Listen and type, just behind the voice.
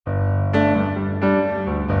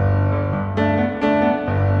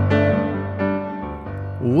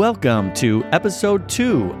Welcome to episode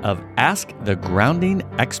 2 of Ask the Grounding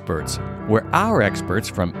Experts, where our experts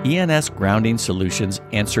from ENS Grounding Solutions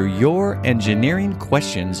answer your engineering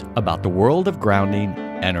questions about the world of grounding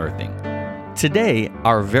and earthing. Today,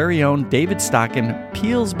 our very own David Stockin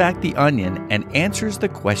peels back the onion and answers the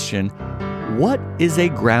question, what is a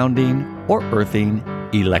grounding or earthing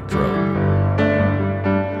electrode?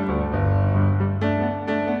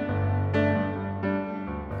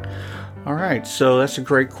 All right, so that's a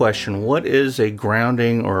great question. What is a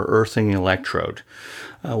grounding or earthing electrode?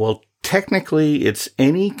 Well, technically, it's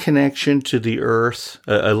any connection to the earth,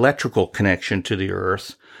 electrical connection to the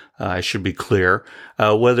earth, I should be clear,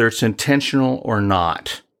 whether it's intentional or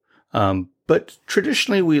not. But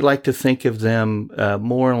traditionally, we like to think of them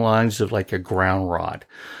more in lines of like a ground rod.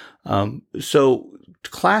 So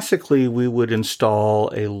classically, we would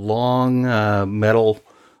install a long metal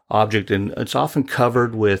object, and it's often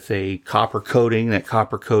covered with a copper coating. That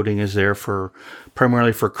copper coating is there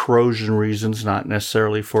primarily for corrosion reasons, not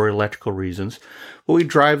necessarily for electrical reasons. But we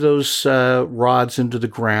drive those rods into the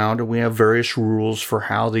ground, and we have various rules for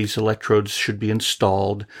how these electrodes should be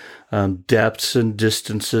installed, depths and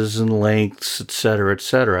distances and lengths, etc.,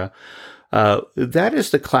 etc. That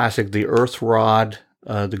is the classic, the earth rod,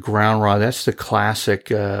 the ground rod. That's the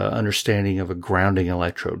classic understanding of a grounding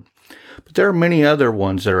electrode. But there are many other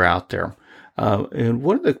ones that are out there. And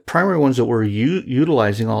one of the primary ones that we're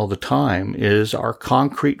utilizing all the time is our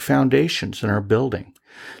concrete foundations in our building.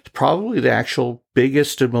 It's probably the actual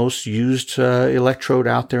biggest and most used electrode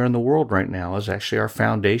out there in the world right now is actually our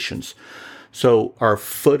foundations. So our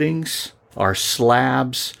footings, our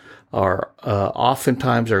slabs are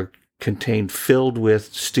oftentimes are filled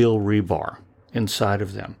with steel rebar inside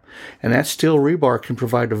of them. And that steel rebar can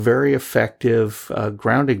provide a very effective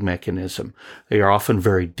grounding mechanism. They are often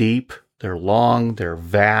very deep, they're long, they're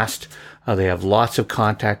vast, they have lots of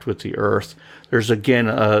contact with the earth. There's, again,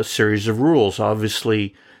 a series of rules.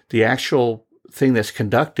 Obviously, the actual thing that's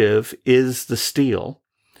conductive is the steel.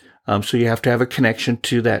 So you have to have a connection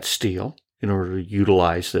to that steel in order to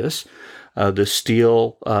utilize this. The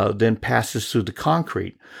steel then passes through the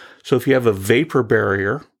concrete. So if you have a vapor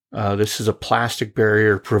barrier, this is a plastic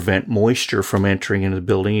barrier to prevent moisture from entering into the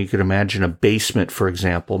building. You could imagine a basement, for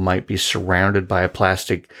example, might be surrounded by a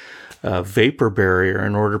plastic vapor barrier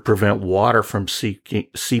in order to prevent water from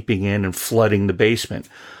seeping in and flooding the basement.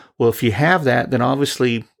 Well, if you have that, then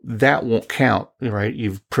obviously that won't count, right?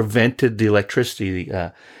 You've prevented the electricity.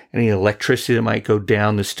 Any electricity that might go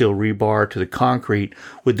down the steel rebar to the concrete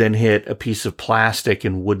would then hit a piece of plastic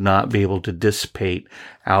and would not be able to dissipate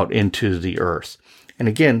out into the earth. And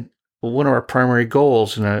again, one of our primary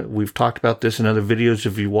goals, and we've talked about this in other videos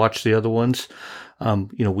if you watch the other ones,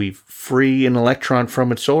 we free an electron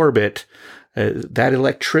from its orbit. That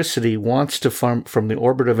electricity wants to, from the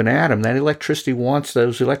orbit of an atom,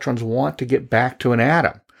 those electrons want to get back to an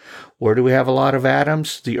atom. Where do we have a lot of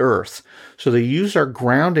atoms? The earth. So they use our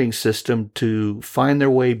grounding system to find their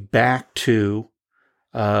way back to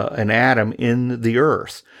an atom in the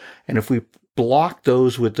earth. And if we block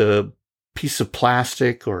those with a piece of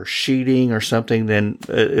plastic or sheeting or something, then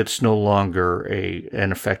it's no longer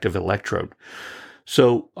an effective electrode.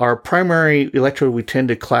 So our primary electrode we tend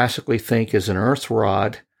to classically think is an earth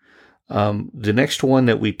rod. The next one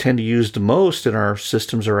that we tend to use the most in our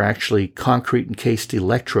systems are actually concrete encased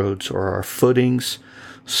electrodes, or our footings,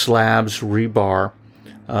 slabs, rebar.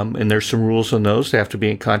 And there's some rules on those. They have to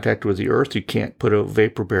be in contact with the earth. You can't put a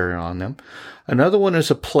vapor barrier on them. Another one is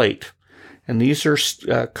a plate. And these are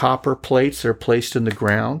copper plates that are placed in the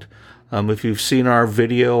ground. If you've seen our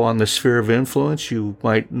video on the sphere of influence, you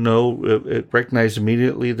might recognize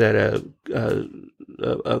immediately that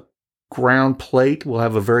a ground plate will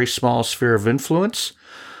have a very small sphere of influence,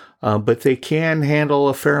 but they can handle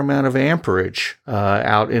a fair amount of amperage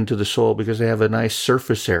out into the soil because they have a nice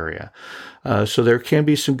surface area. So there can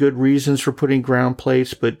be some good reasons for putting ground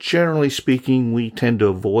plates, but generally speaking, we tend to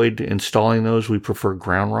avoid installing those. We prefer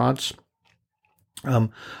ground rods.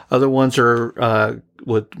 Other ones are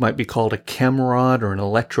what might be called a chem rod or an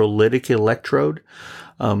electrolytic electrode.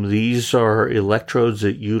 These are electrodes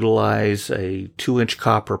that utilize a 2-inch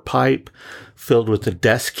copper pipe filled with a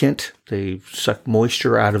desiccant. They suck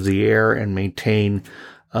moisture out of the air and maintain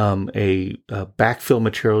a backfill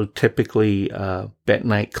material, typically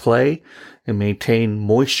bentonite clay, and maintain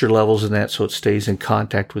moisture levels in that so it stays in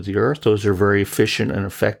contact with the earth. Those are very efficient and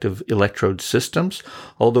effective electrode systems,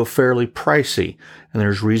 although fairly pricey. And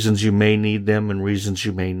there's reasons you may need them and reasons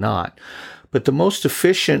you may not. But the most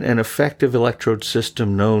efficient and effective electrode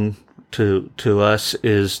system known to us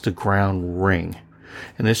is the ground ring.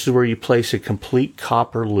 And this is where you place a complete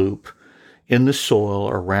copper loop in the soil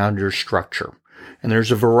around your structure. And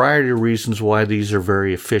there's a variety of reasons why these are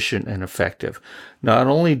very efficient and effective. Not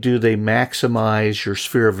only do they maximize your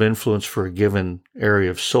sphere of influence for a given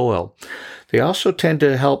area of soil, they also tend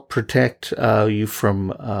to help protect you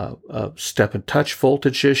from step and touch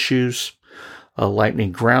voltage issues,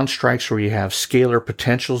 lightning ground strikes where you have scalar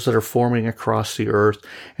potentials that are forming across the earth,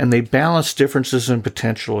 and they balance differences in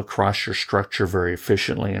potential across your structure very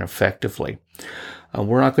efficiently and effectively.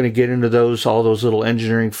 We're not going to get into all those little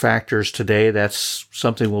engineering factors today. That's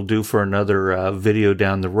something we'll do for another video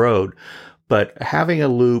down the road. But having a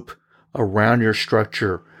loop around your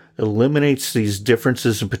structure eliminates these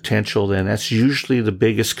differences in potential, then that's usually the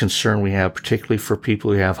biggest concern we have, particularly for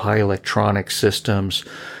people who have high electronic systems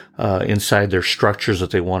inside their structures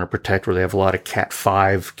that they want to protect, where they have a lot of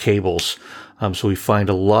Cat5 cables. So we find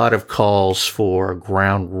a lot of calls for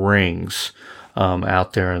ground rings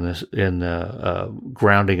out there in the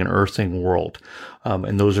grounding and earthing world.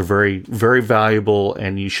 And those are very, very valuable,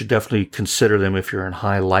 and you should definitely consider them if you're in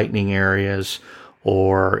high lightning areas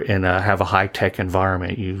or have a high-tech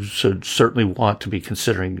environment. You should certainly want to be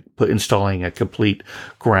considering installing a complete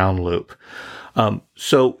ground loop.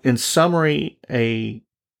 So in summary, a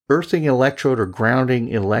earthing electrode or grounding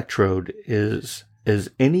electrode is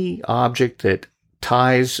any object that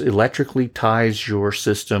electrically ties your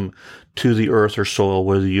system to the earth or soil,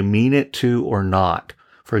 whether you mean it to or not.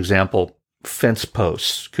 For example, fence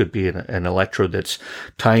posts could be an electrode that's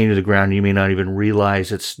tying you to the ground. You may not even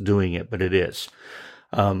realize it's doing it, but it is.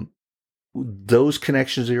 Those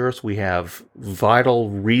connections to the earth, we have vital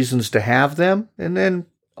reasons to have them. And then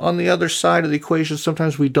on the other side of the equation,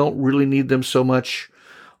 sometimes we don't really need them so much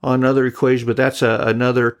on another equation, but that's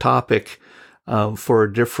another topic for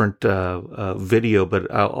a different video.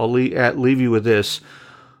 But I'll leave you with this.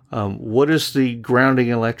 What is the grounding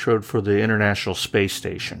electrode for the International Space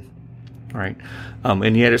Station? Right?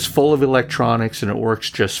 And yet it's full of electronics and it works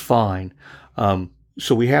just fine.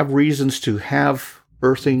 So we have reasons to have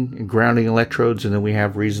earthing and grounding electrodes, and then we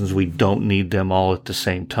have reasons we don't need them all at the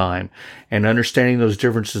same time. And understanding those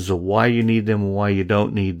differences of why you need them and why you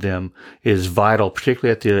don't need them is vital,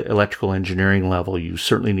 particularly at the electrical engineering level. You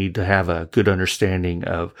certainly need to have a good understanding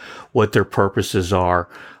of what their purposes are,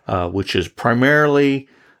 which is primarily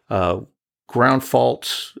ground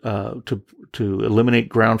faults, to eliminate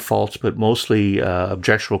ground faults, but mostly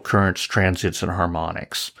objectionable currents, transients, and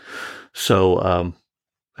harmonics. So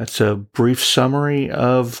that's a brief summary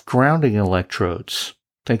of grounding electrodes.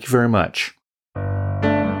 Thank you very much.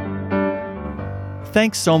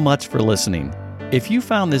 Thanks so much for listening. If you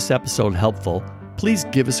found this episode helpful, please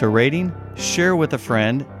give us a rating, share with a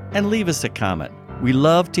friend, and leave us a comment. We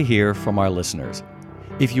love to hear from our listeners.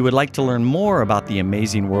 If you would like to learn more about the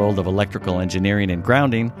amazing world of electrical engineering and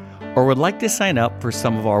grounding, or would like to sign up for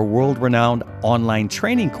some of our world-renowned online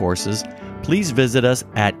training courses, please visit us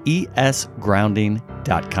at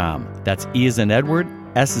esgrounding.com. That's E as in Edward,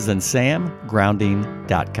 S as in Sam,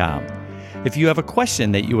 grounding.com. If you have a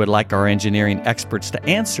question that you would like our engineering experts to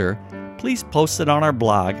answer, please post it on our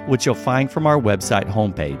blog, which you'll find from our website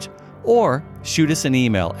homepage, or shoot us an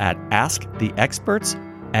email at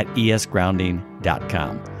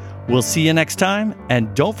asktheexperts@esgrounding.com. We'll see you next time,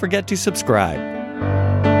 and don't forget to subscribe.